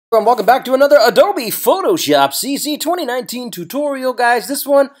And welcome back to another Adobe Photoshop CC 2019 tutorial, guys. This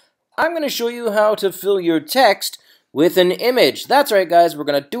one, I'm going to show you how to fill your text with an image. That's right, guys. We're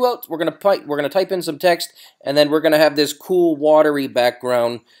going to type in some text, and then we're going to have this cool watery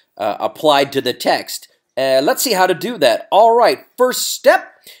background applied to the text. Let's see how to do that. All right, first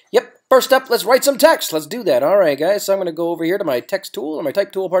step. Yep, first step. Let's write some text. Let's do that. All right, guys. So I'm going to go over here to my text tool, or my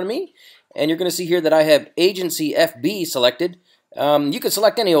type tool, pardon me, and you're going to see here that I have Agency FB selected. You can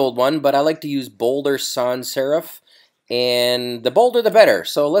select any old one, but I like to use Bolder Sans Serif, and the bolder the better.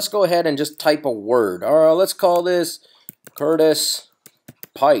 So let's go ahead and just type a word. All right, let's call this Curtis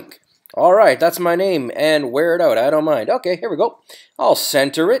Pike. All right, that's my name, and wear it out. I don't mind. Okay, here we go. I'll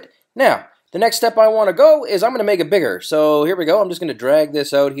center it. Now, the next step I want to go is I'm going to make it bigger. So here we go. I'm just going to drag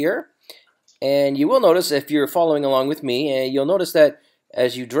this out here, and you will notice, if you're following along with me, you'll notice that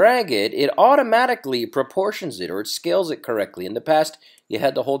as you drag it, it automatically proportions it, or it scales it correctly. In the past, you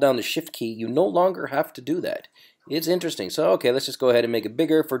had to hold down the Shift key. You no longer have to do that. It's interesting. So, okay, let's just go ahead and make it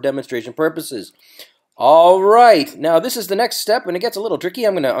bigger for demonstration purposes. All right, now this is the next step, and it gets a little tricky.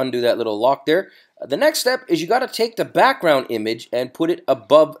 I'm going to undo that little lock there. The next step is you got to take the background image and put it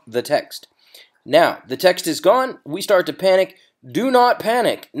above the text. Now, the text is gone. We start to panic. Do not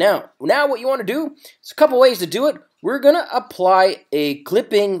panic. Now what you want to do, there's a couple ways to do it. We're going to apply a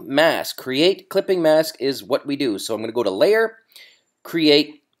clipping mask. Create clipping mask is what we do. So I'm going to go to Layer,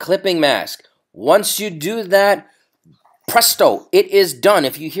 Create Clipping Mask. Once you do that, presto, it is done.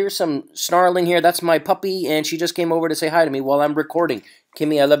 If you hear some snarling here, that's my puppy, and she just came over to say hi to me while I'm recording.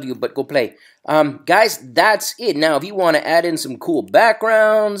 Kimmy, I love you, but go play. Guys, that's it. Now, if you want to add in some cool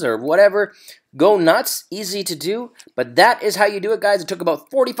backgrounds or whatever, go nuts. Easy to do, but that is how you do it, guys. It took about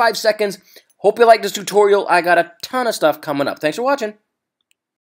 45 seconds. Hope you liked this tutorial. I got a ton of stuff coming up. Thanks for watching.